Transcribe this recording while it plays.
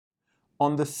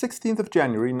On the 16th of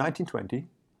January 1920,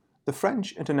 the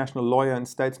French international lawyer and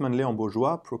statesman Léon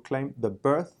Bourgeois proclaimed the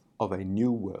birth of a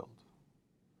new world.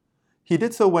 He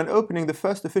did so when opening the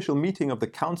first official meeting of the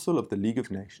Council of the League of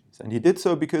Nations, and he did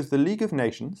so because the League of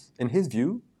Nations, in his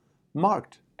view,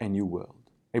 marked a new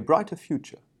world, a brighter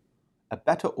future, a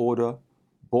better order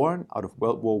born out of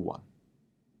World War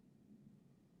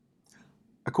I.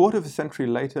 A quarter of a century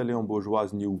later, Léon Bourgeois'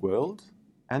 new world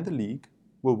and the League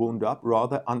were wound up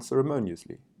rather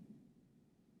unceremoniously.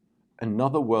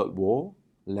 Another world war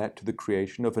led to the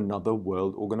creation of another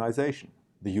world organization,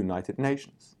 the United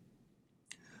Nations.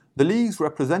 The League's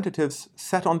representatives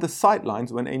sat on the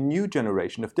sidelines when a new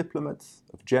generation of diplomats,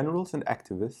 of generals and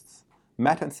activists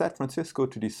met in San Francisco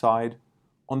to decide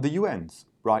on the UN's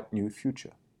bright new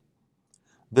future.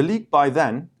 The League by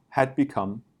then had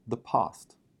become the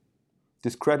past,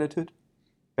 discredited,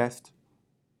 best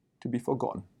to be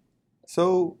forgotten.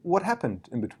 So what happened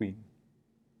in between?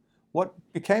 What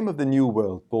became of the new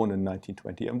world born in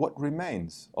 1920, and what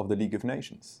remains of the League of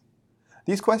Nations?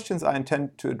 These questions I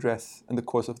intend to address in the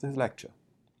course of this lecture.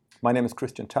 My name is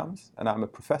Christian Tams, and I'm a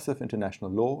professor of international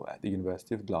law at the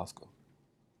University of Glasgow.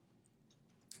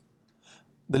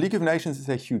 The League of Nations is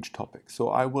a huge topic, so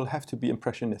I will have to be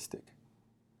impressionistic.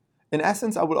 In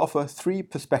essence, I will offer three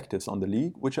perspectives on the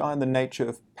League, which are in the nature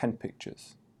of pen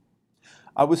pictures.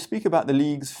 I will speak about the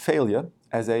League's failure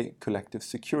as a collective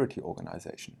security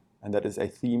organization, and that is a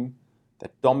theme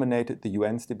that dominated the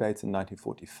UN's debates in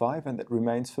 1945 and that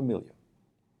remains familiar.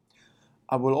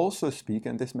 I will also speak,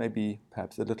 and this may be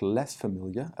perhaps a little less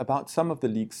familiar, about some of the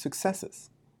League's successes.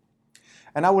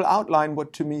 And I will outline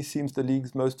what to me seems the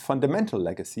League's most fundamental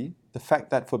legacy, the fact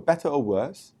that for better or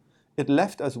worse, it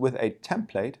left us with a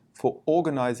template for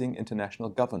organizing international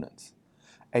governance,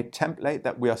 a template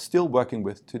that we are still working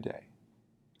with today.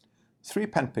 Three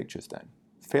pen pictures then: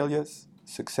 failures,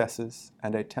 successes,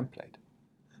 and a template.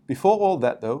 Before all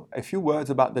that, though, a few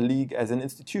words about the League as an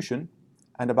institution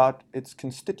and about its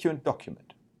constituent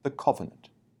document, the Covenant.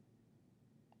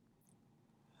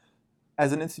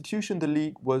 As an institution, the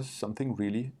League was something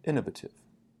really innovative.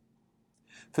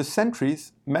 For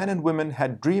centuries, men and women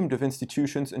had dreamed of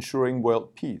institutions ensuring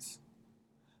world peace.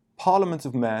 Parliaments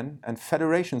of men and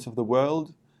federations of the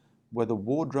world where the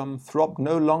war drum throbbed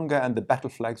no longer and the battle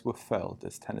flags were furled,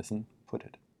 as Tennyson put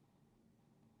it.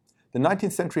 The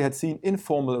 19th century had seen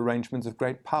informal arrangements of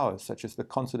great powers, such as the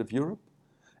Concert of Europe,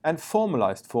 and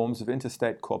formalized forms of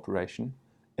interstate cooperation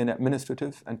in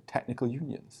administrative and technical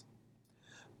unions.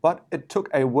 But it took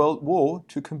a world war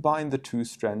to combine the two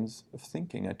strands of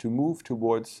thinking and to move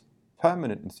towards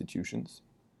permanent institutions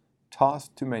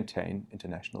tasked to maintain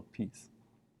international peace.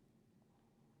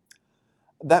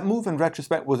 That move, in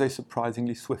retrospect, was a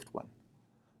surprisingly swift one.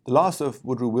 The last of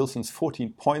Woodrow Wilson's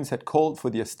 14 points had called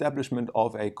for the establishment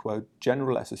of a, quote,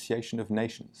 General Association of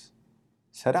Nations,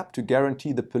 set up to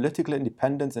guarantee the political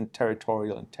independence and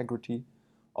territorial integrity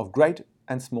of great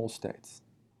and small states.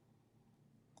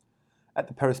 At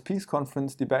the Paris Peace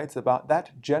Conference, debates about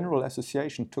that general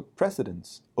association took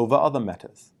precedence over other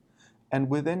matters, and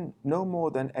within no more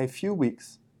than a few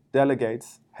weeks,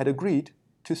 delegates had agreed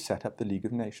to set up the League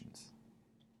of Nations.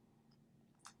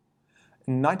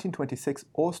 In 1926,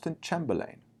 Austen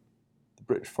Chamberlain, the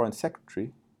British Foreign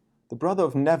Secretary, the brother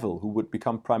of Neville, who would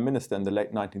become Prime Minister in the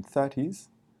late 1930s,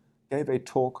 gave a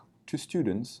talk to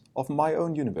students of my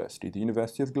own university, the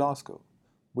University of Glasgow,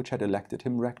 which had elected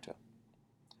him rector.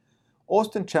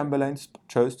 Austen Chamberlain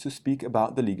chose to speak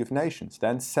about the League of Nations,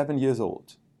 then 7 years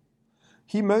old.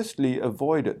 He mostly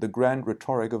avoided the grand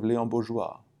rhetoric of Léon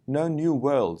Bourgeois, no new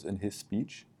worlds in his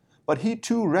speech, but he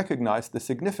too recognized the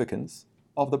significance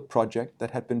of the project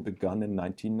that had been begun in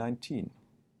 1919.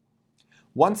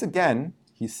 Once again,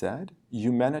 he said,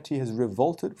 humanity has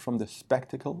revolted from the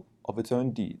spectacle of its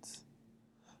own deeds.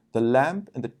 The lamp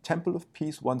in the temple of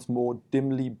peace once more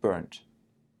dimly burnt.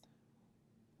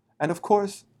 And of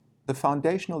course, the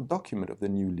foundational document of the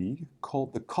new League,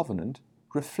 called the Covenant,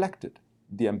 reflected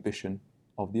the ambition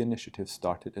of the initiative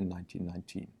started in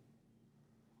 1919.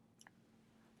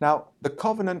 Now, the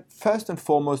Covenant, first and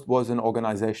foremost, was an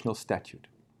organizational statute.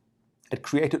 It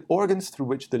created organs through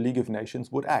which the League of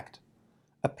Nations would act,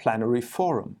 a plenary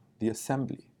forum, the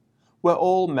Assembly, where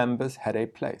all members had a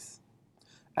place,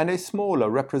 and a smaller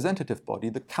representative body,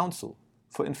 the Council,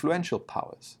 for influential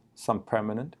powers, some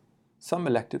permanent, some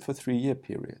elected for 3-year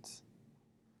periods.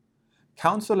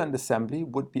 Council and Assembly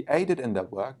would be aided in their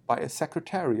work by a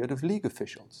secretariat of League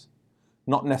officials,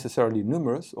 not necessarily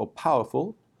numerous or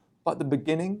powerful, but the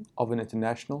beginning of an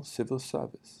international civil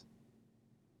service.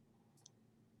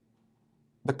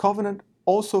 The Covenant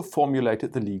also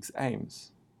formulated the League's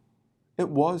aims. It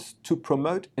was to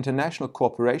promote international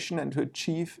cooperation and to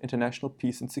achieve international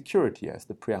peace and security, as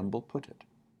the preamble put it.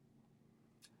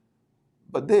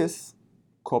 But this,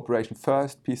 cooperation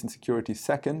first, peace and security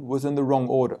second, was in the wrong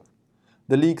order.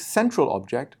 The League's central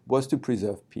object was to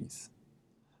preserve peace.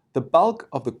 The bulk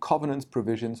of the Covenant's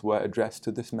provisions were addressed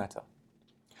to this matter.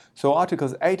 So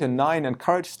Articles 8 and 9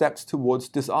 encourage steps towards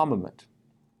disarmament,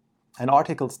 and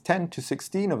Articles 10 to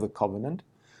 16 of the Covenant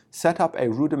set up a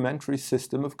rudimentary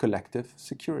system of collective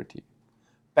security,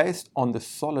 based on the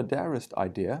solidarist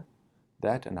idea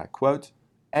that, and I quote,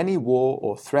 "any war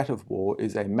or threat of war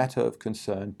is a matter of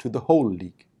concern to the whole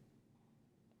League."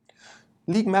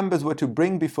 League members were to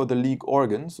bring before the League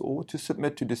organs or to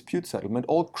submit to dispute settlement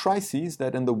all crises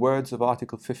that, in the words of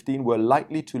Article 15, were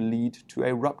likely to lead to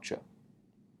a rupture.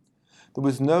 There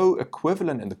was no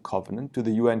equivalent in the Covenant to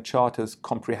the UN Charter's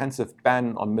comprehensive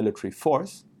ban on military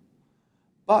force,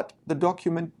 but the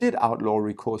document did outlaw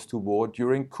recourse to war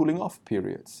during cooling-off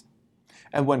periods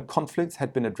and when conflicts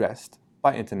had been addressed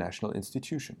by international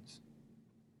institutions.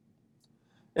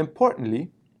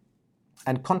 Importantly,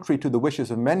 and contrary to the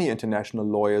wishes of many international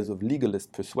lawyers of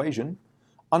legalist persuasion,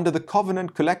 under the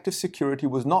Covenant, collective security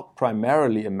was not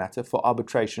primarily a matter for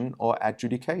arbitration or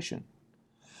adjudication.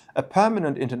 A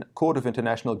permanent Court of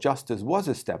International Justice was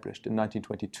established in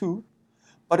 1922,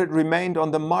 but it remained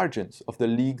on the margins of the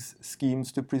League's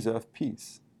schemes to preserve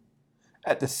peace.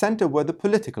 At the center were the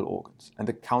political organs, and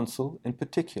the Council in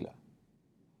particular.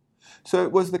 So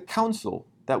it was the Council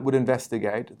that would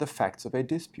investigate the facts of a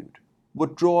dispute,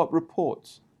 would draw up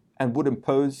reports, and would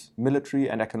impose military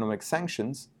and economic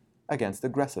sanctions against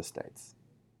aggressor states.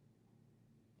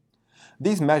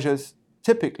 These measures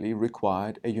typically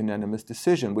required a unanimous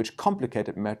decision, which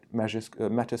complicated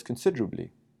matters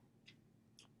considerably.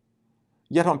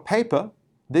 Yet on paper,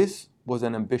 this was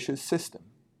an ambitious system,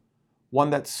 one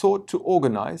that sought to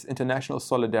organize international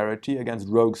solidarity against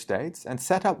rogue states and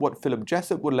set up what Philip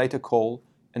Jessup would later call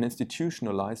an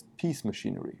institutionalized peace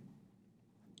machinery.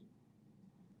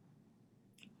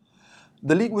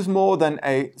 The League was more than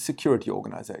a security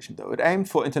organization, though. It aimed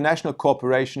for international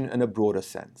cooperation in a broader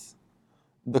sense.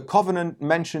 The Covenant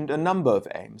mentioned a number of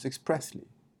aims expressly,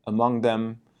 among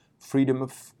them freedom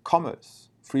of commerce,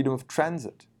 freedom of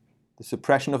transit, the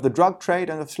suppression of the drug trade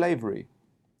and of slavery,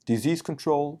 disease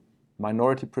control,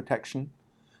 minority protection,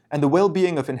 and the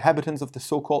well-being of inhabitants of the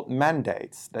so-called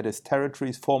mandates, that is,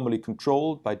 territories formerly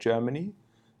controlled by Germany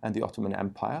and the Ottoman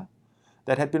Empire,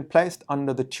 that had been placed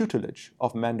under the tutelage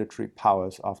of mandatory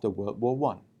powers after World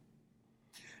War I.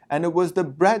 And it was the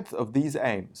breadth of these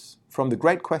aims, from the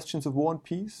great questions of war and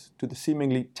peace to the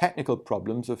seemingly technical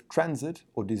problems of transit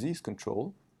or disease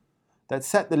control, that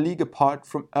set the League apart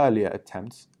from earlier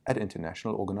attempts at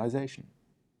international organization.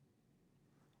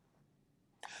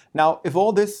 Now, if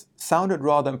all this sounded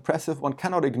rather impressive, one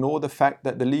cannot ignore the fact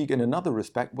that the League, in another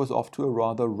respect, was off to a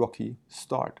rather rocky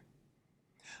start.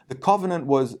 The Covenant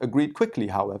was agreed quickly,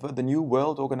 however. The new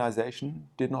world organization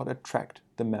did not attract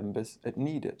the members it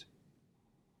needed.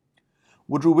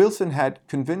 Woodrow Wilson had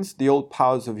convinced the old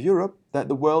powers of Europe that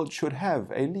the world should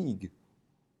have a League,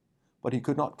 but he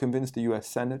could not convince the US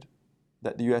Senate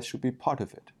that the US should be part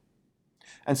of it.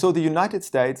 And so the United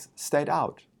States stayed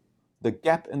out, the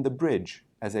gap in the bridge,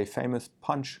 as a famous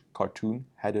Punch cartoon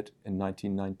had it in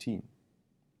 1919.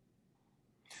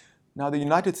 Now, the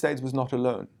United States was not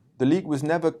alone. The League was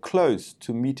never close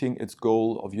to meeting its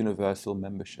goal of universal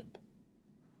membership.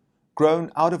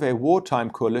 Grown out of a wartime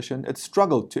coalition, it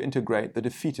struggled to integrate the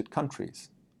defeated countries.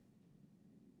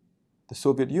 The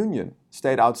Soviet Union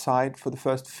stayed outside for the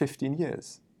first 15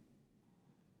 years.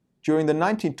 During the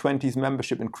 1920s,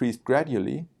 membership increased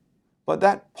gradually, but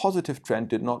that positive trend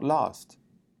did not last.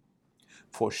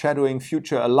 Foreshadowing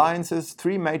future alliances,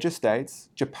 3 major states,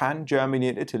 Japan, Germany,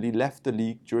 and Italy, left the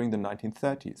League during the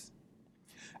 1930s.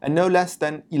 And no less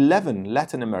than 11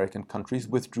 Latin American countries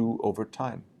withdrew over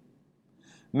time.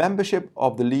 Membership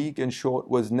of the League, in short,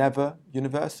 was never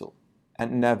universal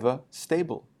and never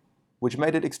stable, which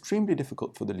made it extremely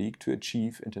difficult for the League to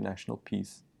achieve international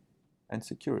peace and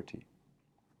security.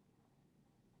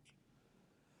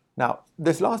 Now,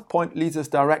 this last point leads us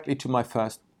directly to my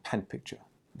first pen picture,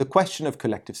 the question of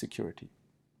collective security.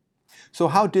 So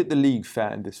how did the League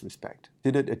fare in this respect?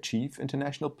 Did it achieve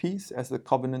international peace as the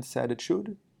Covenant said it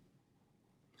should?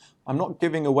 I'm not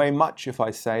giving away much if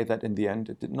I say that in the end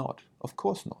it did not. Of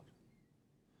course not.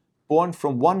 Born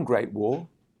from one great war,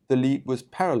 the League was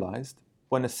paralyzed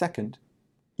when a second,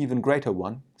 even greater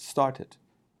one, started.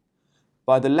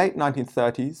 By the late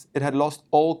 1930s, it had lost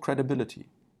all credibility.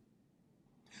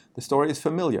 The story is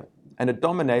familiar, and it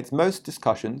dominates most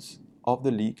discussions of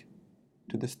the League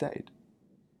to this date.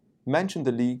 Mention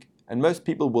the League, and most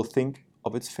people will think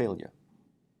of its failure.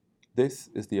 This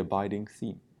is the abiding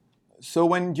theme. So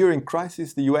when during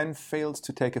crisis the UN fails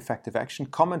to take effective action,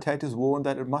 commentators warn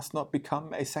that it must not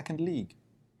become a second league.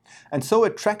 And so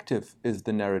attractive is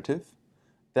the narrative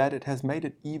that it has made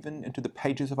it even into the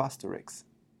pages of Asterix.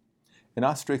 In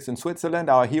Asterix in Switzerland,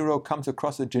 our hero comes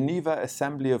across a Geneva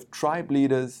assembly of tribe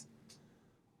leaders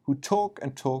who talk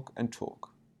and talk and talk,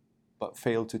 but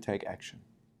fail to take action.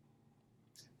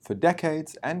 For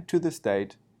decades and to this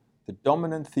date, the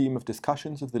dominant theme of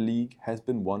discussions of the League has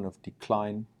been one of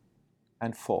decline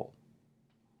and fall.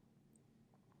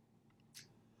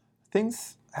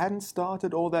 Things hadn't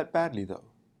started all that badly, though.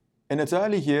 In its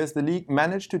early years, the League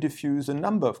managed to diffuse a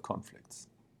number of conflicts.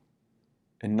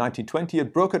 In 1920,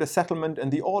 it brokered a settlement in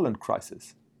the Åland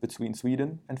crisis between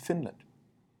Sweden and Finland.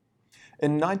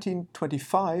 In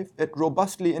 1925, it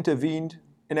robustly intervened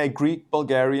in a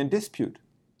Greek-Bulgarian dispute.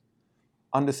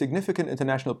 Under significant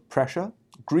international pressure,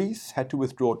 Greece had to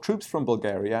withdraw troops from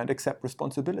Bulgaria and accept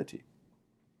responsibility.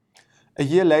 A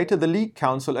year later, the League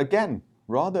Council again,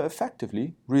 rather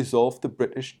effectively, resolved the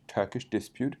British-Turkish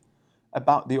dispute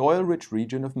about the oil-rich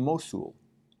region of Mosul.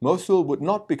 Mosul would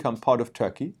not become part of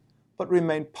Turkey, but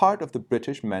remain part of the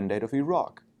British Mandate of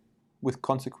Iraq, with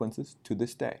consequences to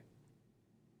this day.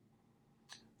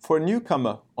 For a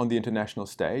newcomer on the international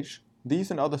stage, these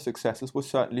and other successes were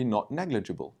certainly not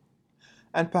negligible,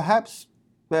 and perhaps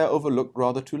they are overlooked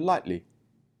rather too lightly.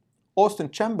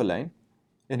 Austen Chamberlain,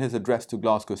 in his address to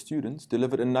Glasgow students,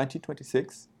 delivered in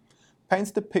 1926,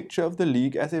 paints the picture of the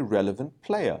League as a relevant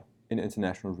player in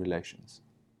international relations.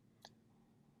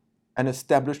 An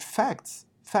established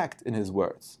fact in his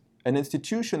words, an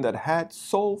institution that had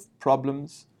solved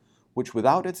problems which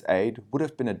without its aid would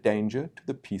have been a danger to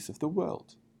the peace of the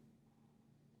world.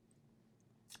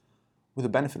 With the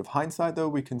benefit of hindsight, though,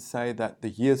 we can say that the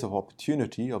years of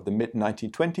opportunity of the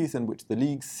mid-1920s in which the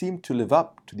League seemed to live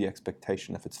up to the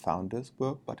expectation of its founders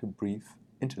were but a brief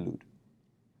interlude.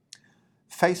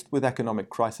 Faced with economic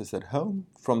crisis at home,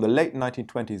 from the late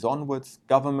 1920s onwards,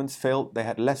 governments felt they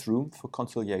had less room for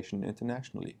conciliation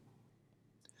internationally.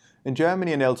 In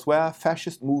Germany and elsewhere,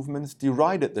 fascist movements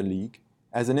derided the League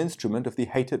as an instrument of the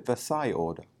hated Versailles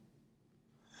Order.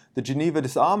 The Geneva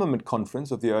Disarmament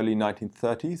Conference of the early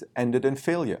 1930s ended in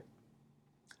failure.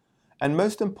 And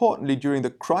most importantly, during the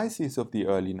crises of the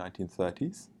early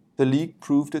 1930s, the League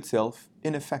proved itself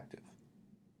ineffective.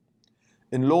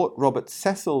 In Lord Robert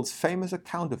Cecil's famous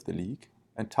account of the League,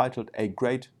 entitled A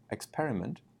Great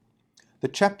Experiment, the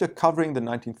chapter covering the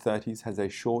 1930s has a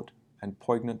short and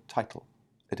poignant title.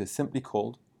 It is simply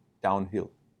called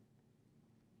Downhill.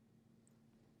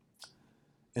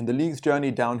 In the League's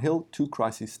journey downhill, two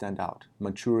crises stand out,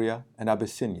 Manchuria and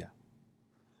Abyssinia.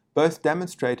 Both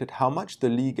demonstrated how much the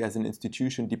League as an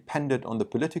institution depended on the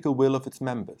political will of its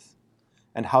members,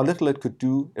 and how little it could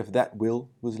do if that will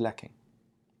was lacking.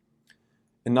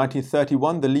 In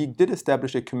 1931, the League did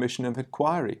establish a commission of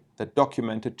inquiry that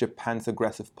documented Japan's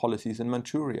aggressive policies in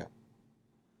Manchuria.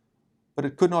 But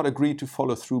it could not agree to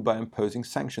follow through by imposing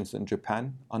sanctions on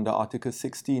Japan under Article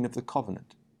 16 of the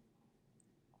Covenant.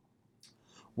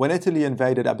 When Italy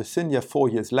invaded Abyssinia 4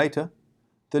 years later,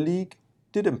 the League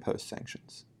did impose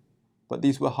sanctions, but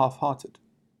these were half-hearted.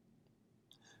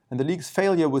 And the League's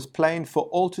failure was plain for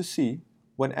all to see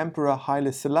when Emperor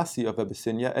Haile Selassie of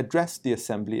Abyssinia addressed the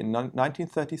assembly in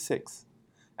 1936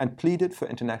 and pleaded for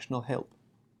international help.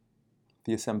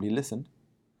 The assembly listened,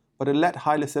 but it let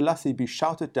Haile Selassie be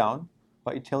shouted down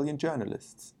by Italian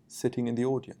journalists sitting in the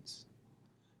audience.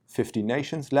 50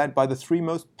 nations, led by the three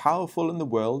most powerful in the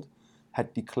world,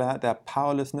 had declared their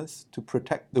powerlessness to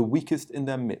protect the weakest in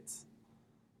their midst,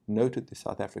 noted the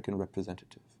South African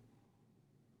representative.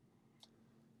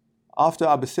 After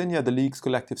Abyssinia, the League's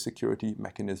collective security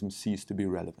mechanism ceased to be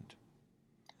relevant.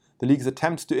 The League's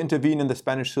attempts to intervene in the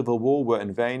Spanish Civil War were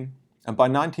in vain, and by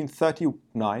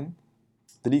 1939,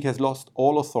 the League has lost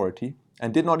all authority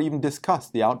and did not even discuss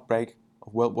the outbreak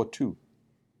of World War II.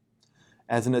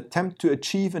 As an attempt to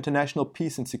achieve international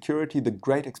peace and security, the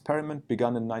Great Experiment,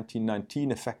 begun in 1919,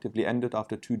 effectively ended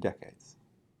after 2 decades.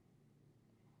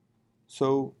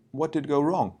 So, what did go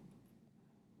wrong?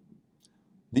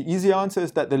 The easy answer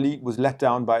is that the League was let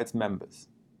down by its members,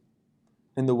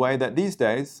 in the way that these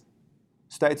days,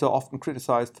 states are often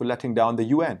criticized for letting down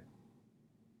the UN.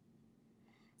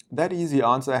 That easy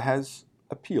answer has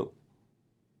appeal.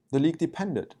 The League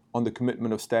depended on the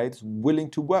commitment of states willing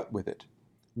to work with it,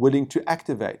 willing to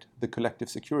activate the collective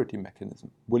security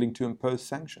mechanism, willing to impose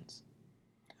sanctions.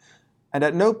 And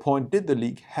at no point did the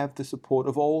League have the support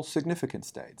of all significant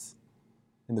states.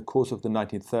 In the course of the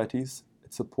 1930s,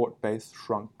 its support base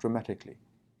shrunk dramatically.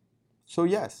 So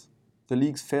yes, the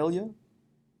League's failure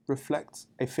reflects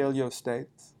a failure of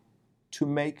states to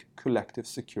make collective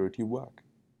security work.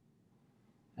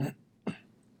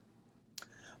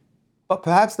 But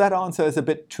perhaps that answer is a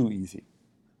bit too easy,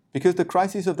 because the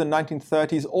crises of the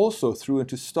 1930s also threw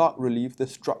into stark relief the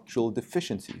structural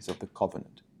deficiencies of the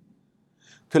Covenant.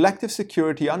 Collective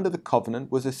security under the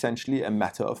Covenant was essentially a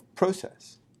matter of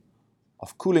process,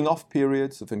 of cooling off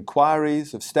periods, of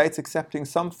inquiries, of states accepting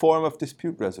some form of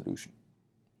dispute resolution.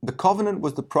 The Covenant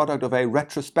was the product of a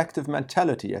retrospective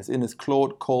mentality, as Innes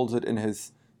Claude calls it in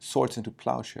his Swords into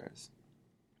Plowshares.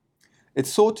 It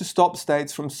sought to stop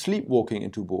states from sleepwalking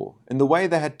into war in the way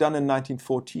they had done in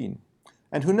 1914.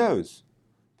 And who knows,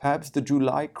 perhaps the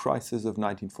July crisis of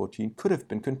 1914 could have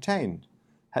been contained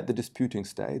had the disputing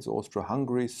states,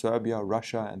 Austro-Hungary, Serbia,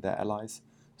 Russia and their allies,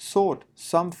 sought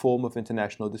some form of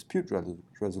international dispute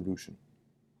resolution.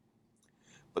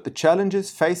 But the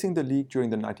challenges facing the League during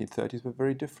the 1930s were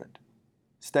very different.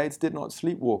 States did not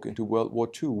sleepwalk into World War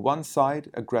II. One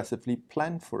side aggressively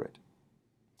planned for it.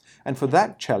 And for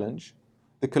that challenge,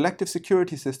 the collective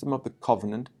security system of the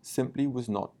Covenant simply was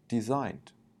not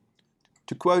designed.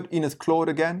 To quote Innes Claude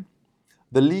again,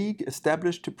 the League,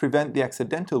 established to prevent the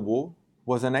accidental war,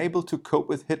 was unable to cope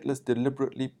with Hitler's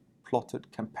deliberately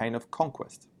plotted campaign of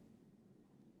conquest.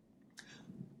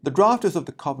 The drafters of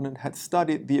the Covenant had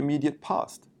studied the immediate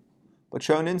past, but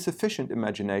shown insufficient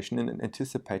imagination in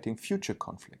anticipating future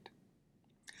conflict.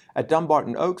 At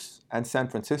Dumbarton Oaks and San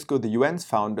Francisco, the UN's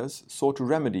founders sought to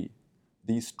remedy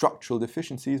these structural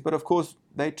deficiencies, but of course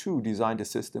they too designed a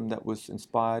system that was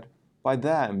inspired by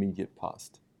their immediate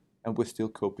past, and were still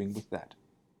coping with that.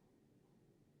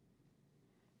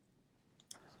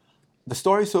 The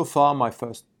story so far, my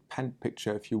first pen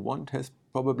picture if you want, has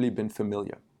probably been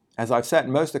familiar. As I've said,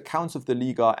 most accounts of the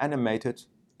League are animated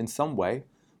in some way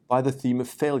by the theme of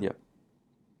failure.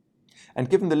 And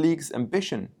given the League's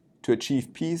ambition to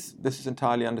achieve peace, this is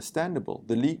entirely understandable.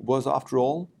 The League was, after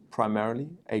all,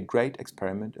 primarily a great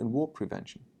experiment in war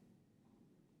prevention.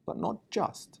 But not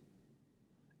just.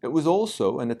 It was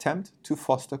also an attempt to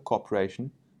foster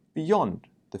cooperation beyond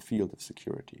the field of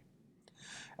security.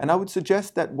 And I would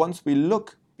suggest that once we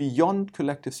look beyond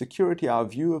collective security, our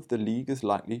view of the League is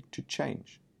likely to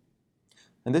change.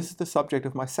 And this is the subject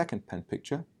of my second pen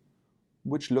picture,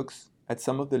 which looks at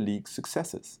some of the League's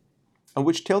successes, and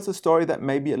which tells a story that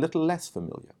may be a little less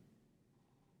familiar.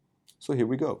 So here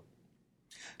we go.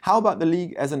 How about the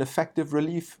League as an effective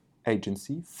relief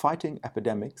agency fighting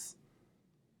epidemics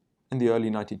in the early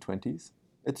 1920s?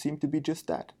 It seemed to be just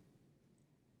that.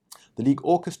 The League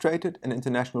orchestrated an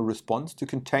international response to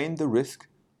contain the risk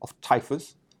of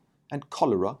typhus and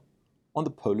cholera on the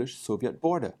Polish-Soviet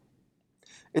border.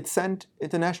 It sent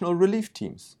international relief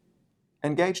teams,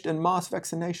 engaged in mass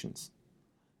vaccinations.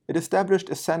 It established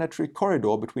a sanitary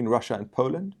corridor between Russia and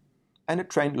Poland, and it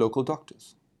trained local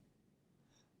doctors.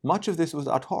 Much of this was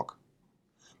ad hoc,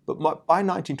 but by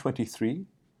 1923,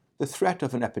 the threat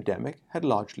of an epidemic had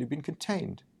largely been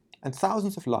contained, and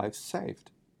thousands of lives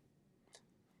saved.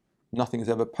 Nothing is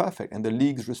ever perfect, and the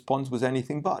League's response was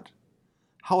anything but.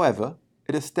 However,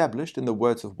 it established, in the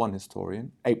words of one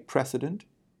historian, a precedent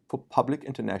for public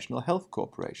international health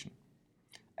cooperation,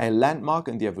 a landmark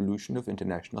in the evolution of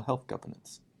international health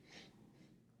governance.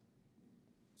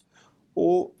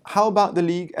 Or how about the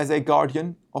League as a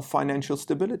guardian of financial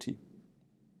stability?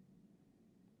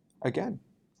 Again,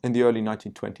 in the early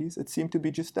 1920s, it seemed to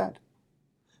be just that.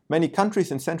 Many countries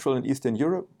in Central and Eastern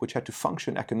Europe, which had to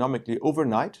function economically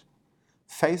overnight,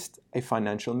 faced a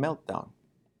financial meltdown.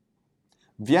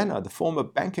 Vienna, the former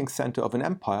banking center of an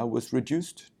empire, was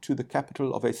reduced to the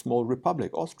capital of a small republic,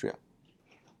 Austria.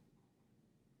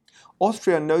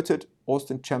 Austria, noted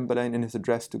Austen Chamberlain in his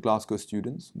address to Glasgow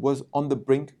students, was on the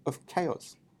brink of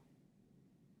chaos.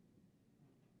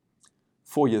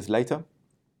 4 years later,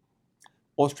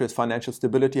 Austria's financial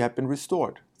stability had been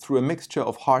restored through a mixture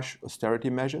of harsh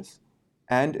austerity measures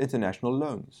and international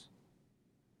loans.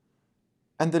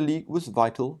 And the League was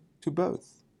vital to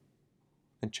both.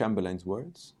 In Chamberlain's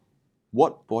words,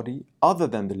 what body other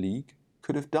than the League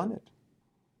could have done it?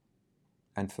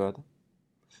 And further,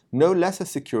 no lesser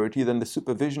security than the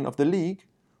supervision of the League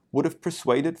would have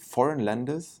persuaded foreign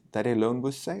lenders that a loan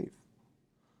was safe.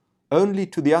 Only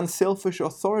to the unselfish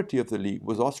authority of the League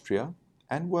was Austria,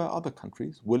 and were other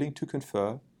countries, willing to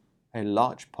confer a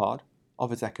large part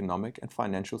of its economic and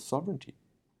financial sovereignty.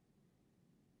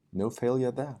 No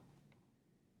failure there.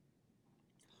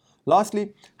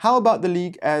 Lastly, how about the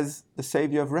League as the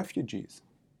savior of refugees?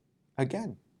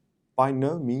 Again, by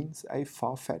no means a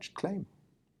far-fetched claim.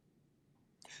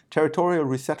 Territorial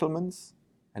resettlements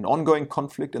An ongoing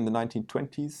conflict in the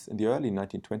 1920s, in the early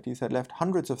 1920s, had left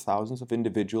hundreds of thousands of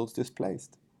individuals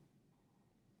displaced.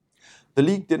 The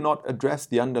League did not address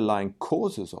the underlying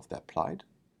causes of their plight,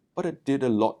 but it did a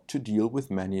lot to deal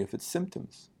with many of its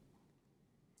symptoms.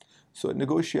 So it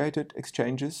negotiated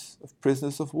exchanges of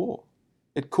prisoners of war.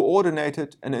 It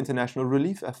coordinated an international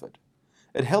relief effort.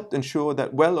 It helped ensure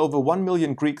that well over 1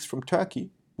 million Greeks from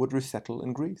Turkey would resettle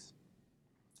in Greece.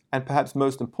 And perhaps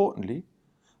most importantly,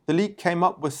 the League came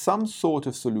up with some sort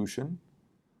of solution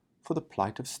for the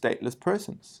plight of stateless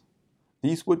persons.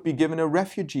 These would be given a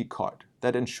refugee card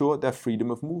that ensured their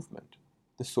freedom of movement,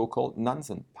 the so-called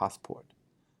Nansen passport,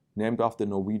 named after the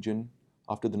Norwegian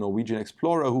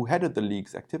explorer who headed the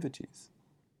League's activities.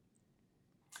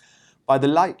 By the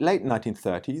late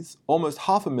 1930s, almost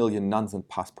 500,000 Nansen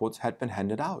passports had been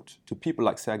handed out to people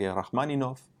like Sergei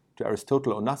Rachmaninov, to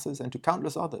Aristotle Onassis, and to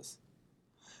countless others.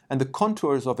 And the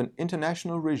contours of an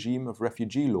international regime of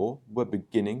refugee law were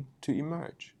beginning to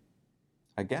emerge.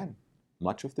 Again,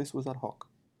 much of this was ad hoc.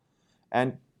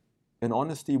 And in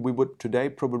honesty, we would today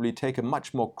probably take a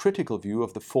much more critical view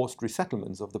of the forced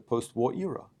resettlements of the post-war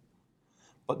era.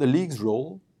 But the League's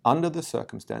role, under the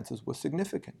circumstances, was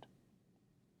significant.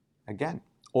 Again,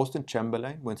 Austen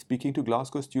Chamberlain, when speaking to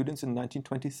Glasgow students in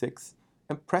 1926,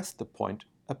 impressed the point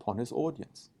upon his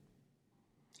audience.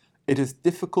 It is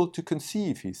difficult to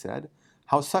conceive, he said,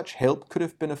 how such help could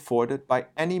have been afforded by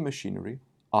any machinery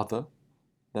other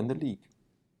than the League.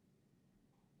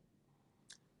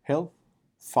 Health,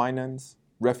 finance,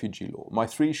 refugee law. My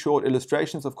three short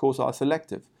illustrations, of course, are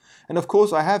selective. And of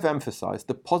course, I have emphasized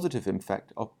the positive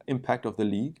impact of the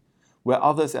League, where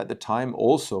others at the time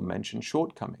also mentioned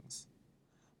shortcomings.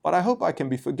 But I hope I can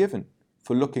be forgiven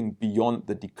for looking beyond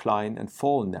the decline and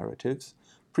fall narratives,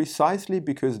 precisely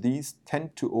because these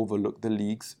tend to overlook the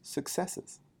League's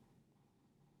successes.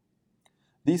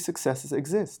 These successes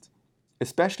exist,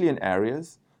 especially in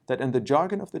areas that in the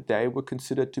jargon of the day were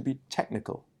considered to be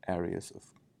technical areas of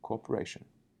cooperation.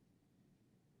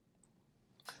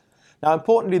 Now,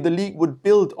 importantly, the League would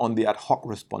build on the ad hoc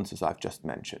responses I've just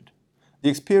mentioned. The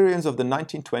experience of the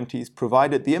 1920s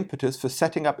provided the impetus for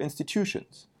setting up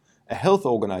institutions, a health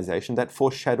organization that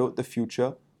foreshadowed the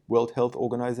future World Health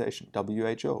Organization,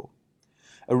 WHO,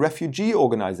 a refugee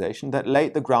organization that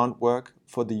laid the groundwork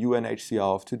for the UNHCR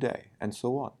of today, and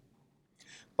so on.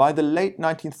 By the late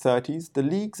 1930s, the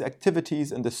League's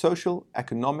activities in the social,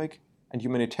 economic, and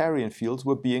humanitarian fields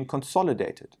were being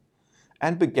consolidated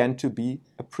and began to be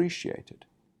appreciated.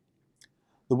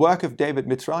 The work of David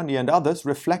Mitrani and others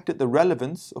reflected the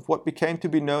relevance of what became to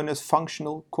be known as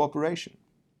functional cooperation.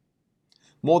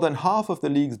 More than half of the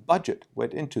League's budget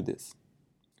went into this.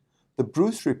 The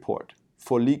Bruce Report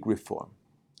for League Reform,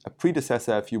 a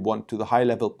predecessor, if you want, to the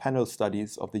high-level panel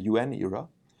studies of the UN era,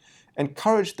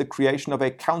 encouraged the creation of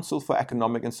a Council for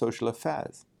Economic and Social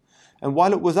Affairs. And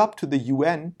while it was up to the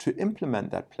UN to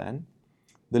implement that plan,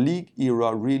 the League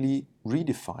era really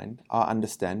redefined our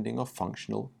understanding of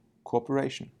functional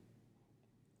cooperation.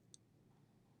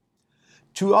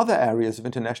 Two other areas of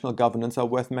international governance are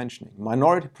worth mentioning: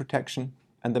 minority protection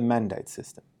and the mandate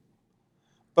system.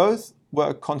 Both were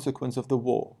a consequence of the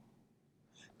war.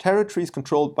 Territories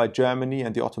controlled by Germany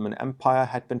and the Ottoman Empire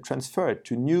had been transferred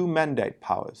to new mandate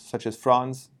powers such as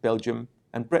France, Belgium,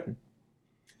 and Britain.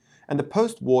 And the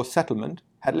post-war settlement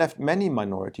had left many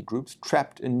minority groups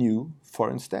trapped in new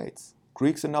foreign states: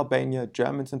 Greeks in Albania,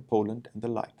 Germans in Poland, and the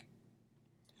like.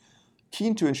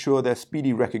 Keen to ensure their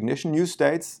speedy recognition, new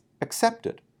states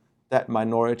accepted that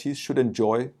minorities should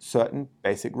enjoy certain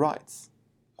basic rights: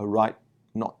 a right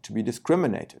not to be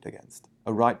discriminated against,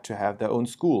 a right to have their own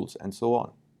schools, and so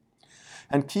on.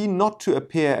 And keen not to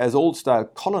appear as old-style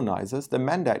colonizers, the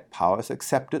mandate powers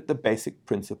accepted the basic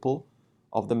principle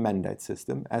of the mandate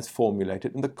system as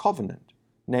formulated in the Covenant,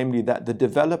 namely that the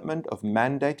development of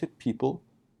mandated people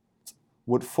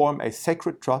would form a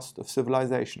sacred trust of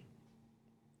civilization.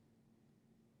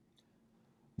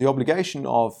 The obligation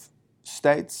of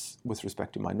states with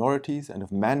respect to minorities and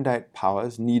of mandate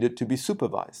powers needed to be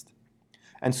supervised.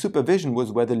 And supervision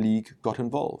was where the League got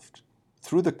involved,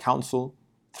 through the Council,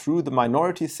 through the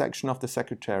minorities section of the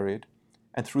Secretariat,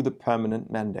 and through the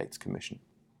Permanent Mandates Commission.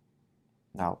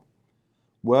 Now,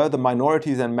 were the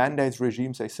minorities and mandates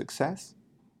regimes a success?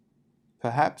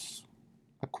 Perhaps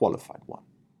a qualified one.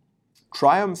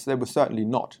 Triumphs they were certainly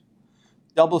not.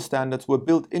 Double standards were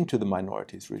built into the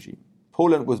minorities regime.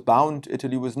 Poland was bound,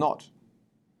 Italy was not.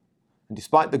 And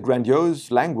despite the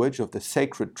grandiose language of the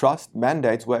sacred trust,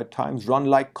 mandates were at times run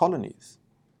like colonies.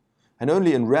 And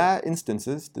only in rare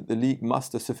instances did the League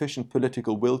muster sufficient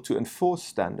political will to enforce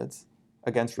standards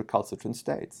against recalcitrant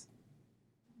states.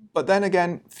 But then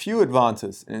again, few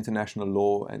advances in international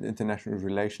law and international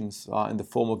relations are in the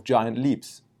form of giant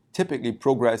leaps. Typically,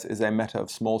 progress is a matter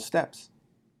of small steps.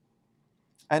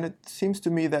 And it seems to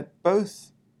me that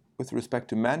both with respect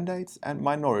to mandates and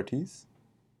minorities,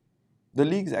 the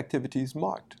League's activities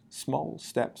marked small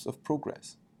steps of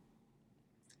progress.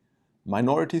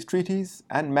 Minorities treaties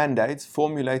and mandates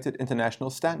formulated international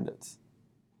standards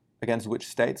against which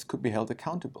states could be held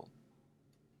accountable.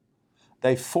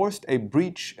 They forced a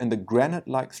breach in the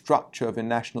granite-like structure of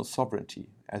national sovereignty,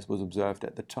 as was observed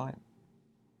at the time.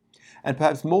 And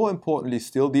perhaps more importantly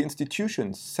still, the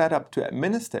institutions set up to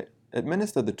administer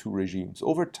the two regimes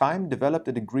over time developed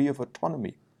a degree of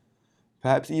autonomy,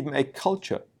 perhaps even a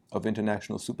culture of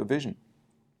international supervision.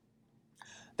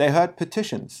 They heard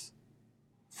petitions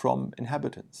from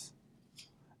inhabitants.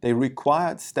 They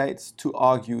required states to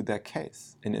argue their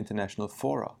case in international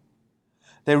fora.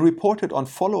 They reported on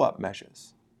follow-up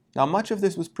measures. Now, much of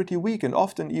this was pretty weak, and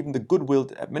often even the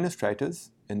good-willed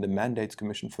administrators, in the Mandates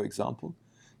Commission, for example,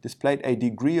 displayed a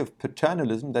degree of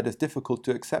paternalism that is difficult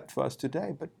to accept for us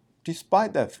today. But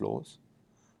despite their flaws,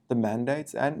 the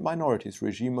mandates and minorities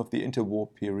regime of the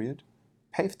interwar period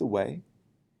paved the way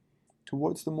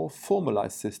towards the more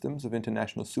formalized systems of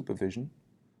international supervision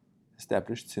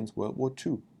established since World War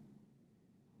II.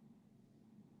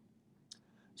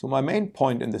 So my main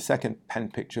point in the second pen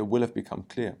picture will have become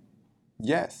clear.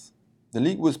 Yes, the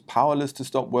League was powerless to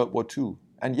stop World War II,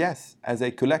 and yes, as a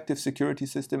collective security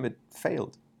system it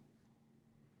failed.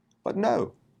 But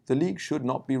no, the League should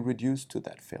not be reduced to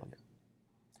that failure.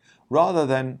 Rather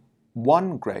than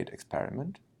one great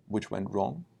experiment, which went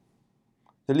wrong,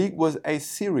 the League was a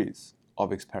series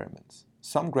of experiments,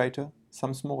 some greater,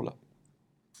 some smaller.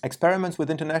 Experiments with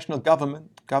international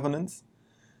governance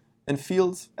in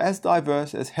fields as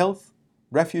diverse as health,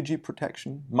 refugee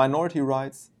protection, minority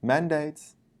rights,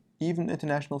 mandates, even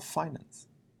international finance.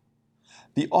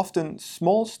 The often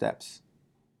small steps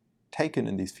taken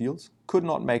in these fields could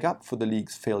not make up for the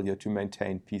League's failure to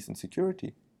maintain peace and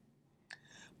security.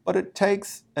 But it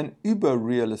takes an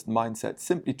uber-realist mindset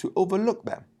simply to overlook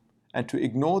them and to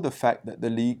ignore the fact that the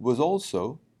League was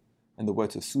also, in the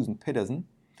words of Susan Pedersen,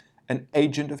 an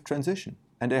agent of transition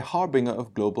and a harbinger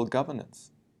of global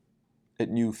governance. It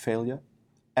knew failure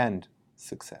and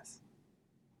success.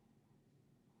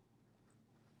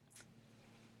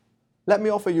 Let me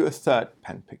offer you a third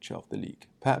pen picture of the League,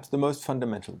 perhaps the most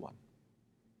fundamental one.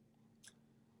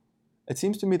 It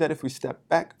seems to me that if we step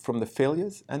back from the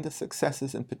failures and the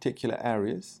successes in particular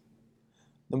areas,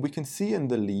 then we can see in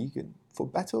the League, and for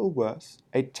better or worse,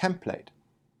 a template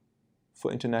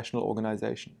for international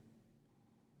organization.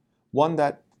 One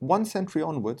that, 1 century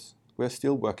onwards, we're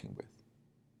still working with.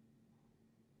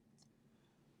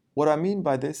 What I mean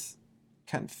by this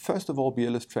can first of all be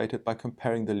illustrated by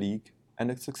comparing the League and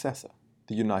its successor,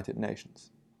 the United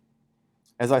Nations.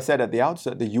 As I said at the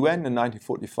outset, the UN in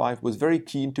 1945 was very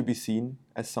keen to be seen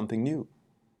as something new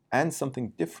and something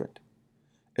different.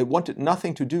 It wanted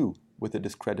nothing to do with the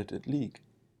discredited League.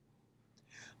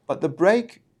 But the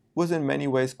break was in many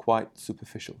ways quite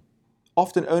superficial.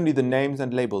 Often only the names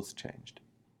and labels changed.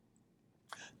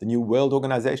 The new world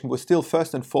organization was still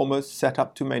first and foremost set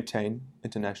up to maintain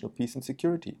international peace and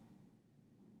security.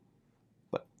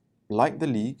 But like the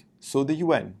League, so the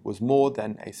UN was more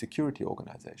than a security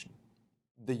organization.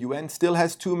 The UN still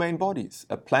has two main bodies,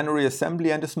 a plenary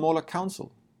assembly and a smaller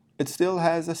council. It still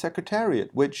has a secretariat,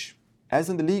 which, as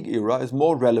in the League era, is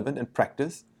more relevant in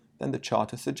practice than the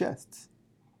Charter suggests.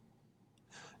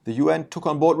 The UN took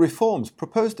on board reforms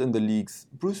proposed in the League's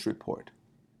Bruce Report.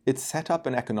 It set up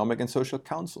an Economic and Social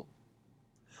Council.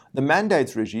 The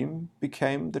mandates regime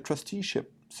became the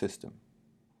trusteeship system.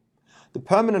 The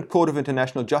Permanent Court of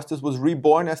International Justice was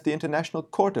reborn as the International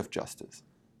Court of Justice,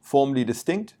 formally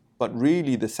distinct, but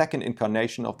really the second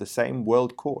incarnation of the same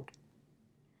World Court.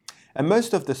 And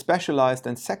most of the specialized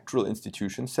and sectoral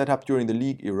institutions set up during the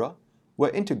League era were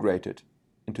integrated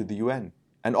into the UN,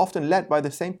 and often led by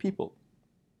the same people.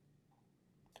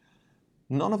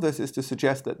 None of this is to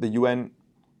suggest that the UN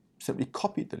simply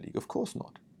copied the League, of course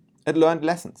not. It learned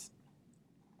lessons.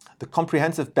 The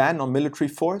comprehensive ban on military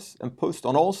force imposed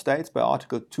on all states by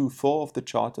Article 2.4 of the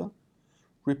Charter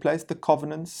replaced the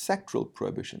Covenant's sectoral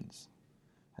prohibitions,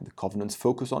 and the Covenant's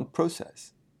focus on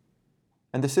process.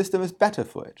 And the system is better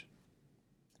for it.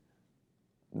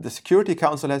 The Security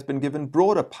Council has been given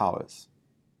broader powers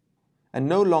and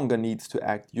no longer needs to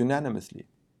act unanimously.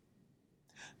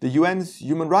 The UN's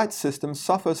human rights system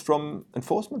suffers from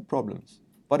enforcement problems,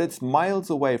 but it's miles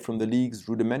away from the League's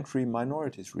rudimentary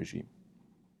minorities regime.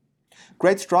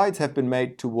 Great strides have been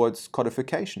made towards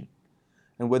codification,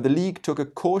 and where the League took a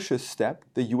cautious step,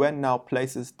 the UN now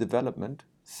places development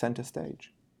center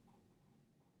stage.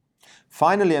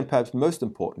 Finally, and perhaps most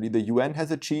importantly, the UN has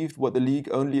achieved what the League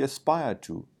only aspired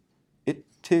to. It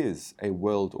is a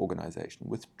world organization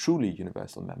with truly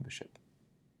universal membership.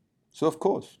 So of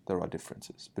course there are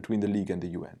differences between the League and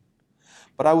the UN.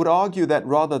 But I would argue that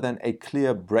rather than a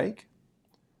clear break,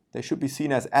 they should be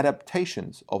seen as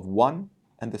adaptations of one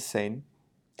and the same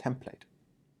template.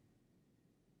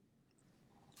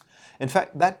 In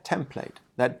fact, that template,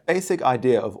 that basic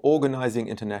idea of organizing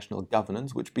international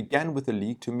governance, which began with the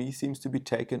League, to me seems to be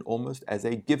taken almost as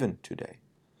a given today.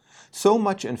 So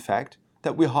much, in fact,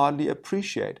 that we hardly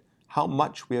appreciate how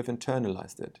much we have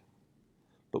internalized it.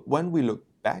 But when we look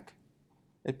back,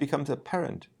 it becomes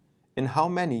apparent in how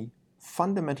many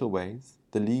fundamental ways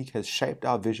the League has shaped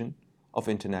our vision of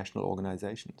international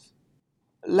organizations.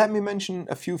 Let me mention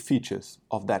a few features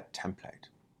of that template.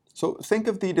 So think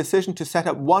of the decision to set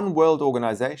up one world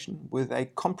organization with a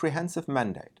comprehensive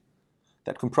mandate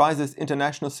that comprises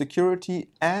international security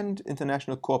and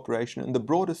international cooperation in the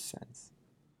broadest sense.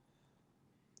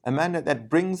 A mandate that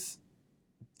brings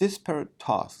disparate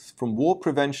tasks from war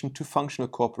prevention to functional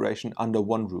cooperation under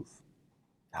one roof.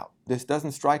 Now, this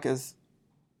doesn't strike us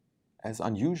as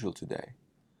unusual today,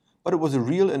 but it was a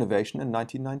real innovation in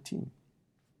 1919.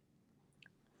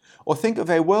 Or think of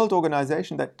a world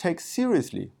organization that takes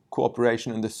seriously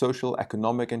cooperation in the social,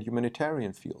 economic, and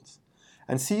humanitarian fields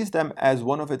and sees them as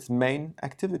one of its main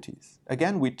activities.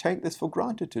 Again, we take this for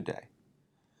granted today,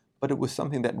 but it was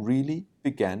something that really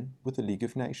began with the League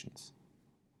of Nations.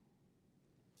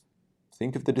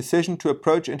 Think of the decision to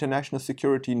approach international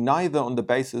security neither on the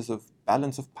basis of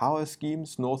balance of power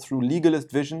schemes nor through legalist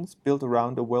visions built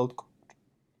around a world court,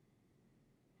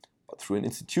 but through an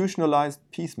institutionalized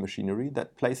peace machinery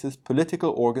that places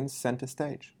political organs center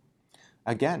stage.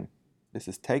 Again, this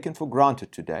is taken for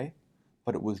granted today,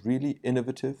 but it was really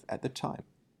innovative at the time.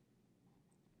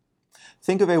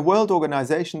 Think of a world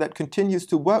organization that continues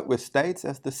to work with states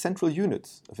as the central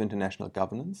units of international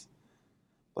governance,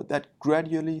 but that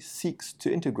gradually seeks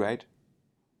to integrate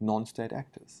non-state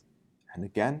actors. And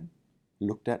again,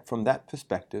 looked at from that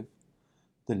perspective,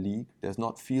 the League does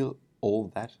not feel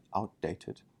all that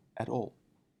outdated at all.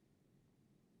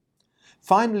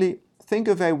 Finally, think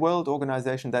of a world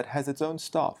organization that has its own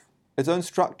staff, its own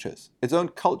structures, its own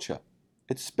culture,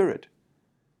 its spirit,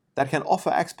 that can offer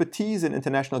expertise in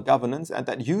international governance and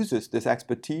that uses this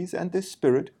expertise and this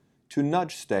spirit to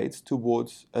nudge states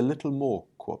towards a little more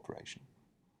cooperation.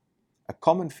 A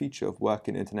common feature of work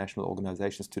in international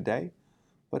organizations today,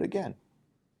 but again,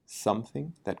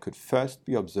 something that could first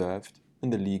be observed in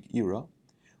the League era,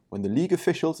 when the League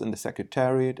officials in the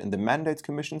Secretariat, in the Mandates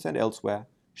Commissions and elsewhere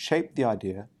shaped the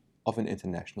idea of an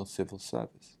international civil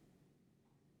service.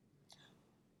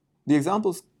 The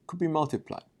examples could be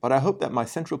multiplied, but I hope that my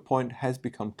central point has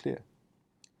become clear.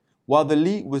 While the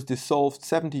League was dissolved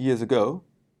 70 years ago,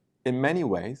 in many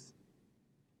ways,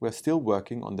 we're still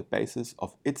working on the basis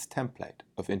of its template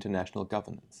of international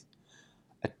governance,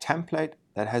 a template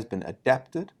that has been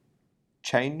adapted,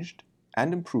 changed,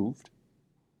 and improved,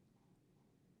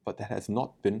 but that has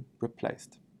not been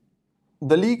replaced.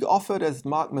 The League offered, as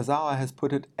Mark Mazower has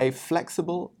put it, a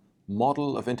flexible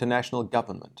model of international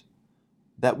government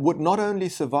that would not only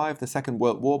survive the Second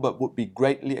World War, but would be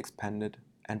greatly expanded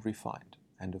and refined.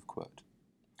 End of quote.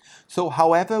 So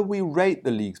however we rate the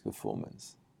League's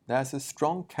performance, there's a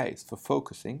strong case for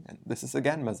focusing, and this is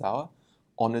again Mazower,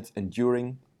 on its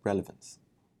enduring relevance.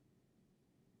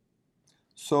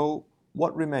 So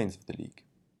what remains of the League?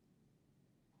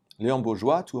 Léon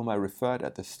Bourgeois, to whom I referred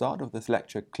at the start of this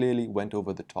lecture, clearly went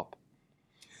over the top.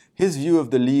 His view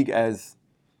of the League as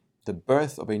the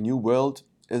birth of a new world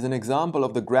is an example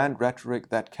of the grand rhetoric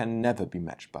that can never be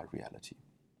matched by reality.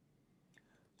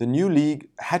 The new League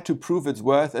had to prove its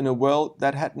worth in a world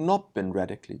that had not been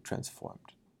radically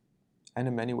transformed, and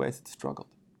in many ways it struggled.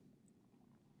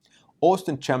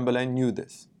 Austen Chamberlain knew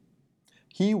this.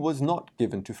 He was not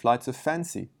given to flights of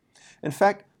fancy. In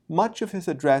fact, much of his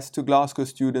address to Glasgow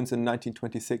students in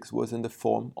 1926 was in the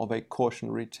form of a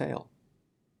cautionary tale.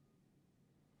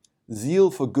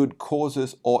 Zeal for good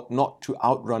causes ought not to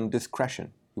outrun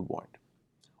discretion, he warned.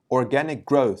 Organic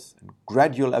growth and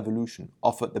gradual evolution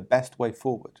offered the best way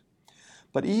forward.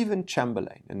 But even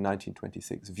Chamberlain in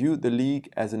 1926 viewed the League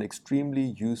as an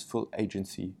extremely useful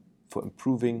agency for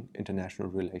improving international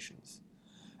relations.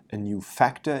 A new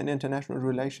factor in international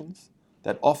relations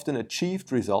that often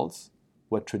achieved results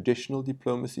where traditional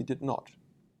diplomacy did not.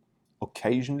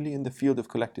 Occasionally in the field of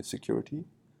collective security,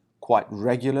 quite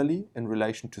regularly in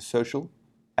relation to social,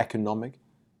 economic,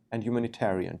 and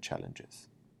humanitarian challenges.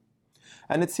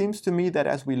 And it seems to me that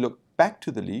as we look back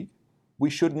to the League, we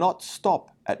should not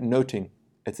stop at noting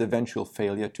its eventual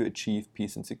failure to achieve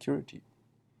peace and security.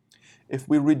 If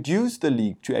we reduce the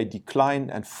League to a decline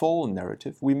and fall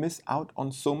narrative, we miss out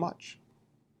on so much.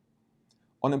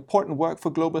 On important work for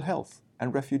global health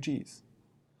and refugees,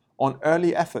 on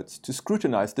early efforts to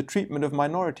scrutinize the treatment of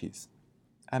minorities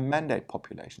and mandate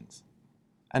populations.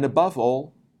 And above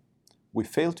all, we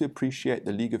fail to appreciate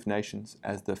the League of Nations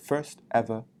as the first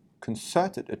ever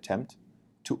concerted attempt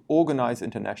to organize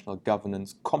international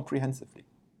governance comprehensively,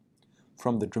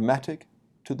 from the dramatic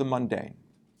to the mundane,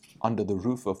 under the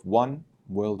roof of one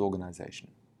world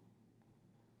organization.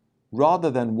 Rather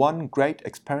than one great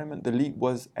experiment, the League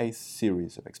was a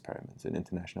series of experiments in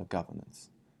international governance.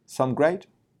 Some great,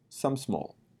 some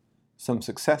small, some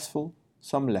successful,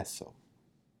 some less so.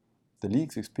 The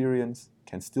League's experience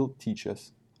can still teach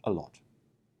us a lot.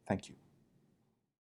 Thank you.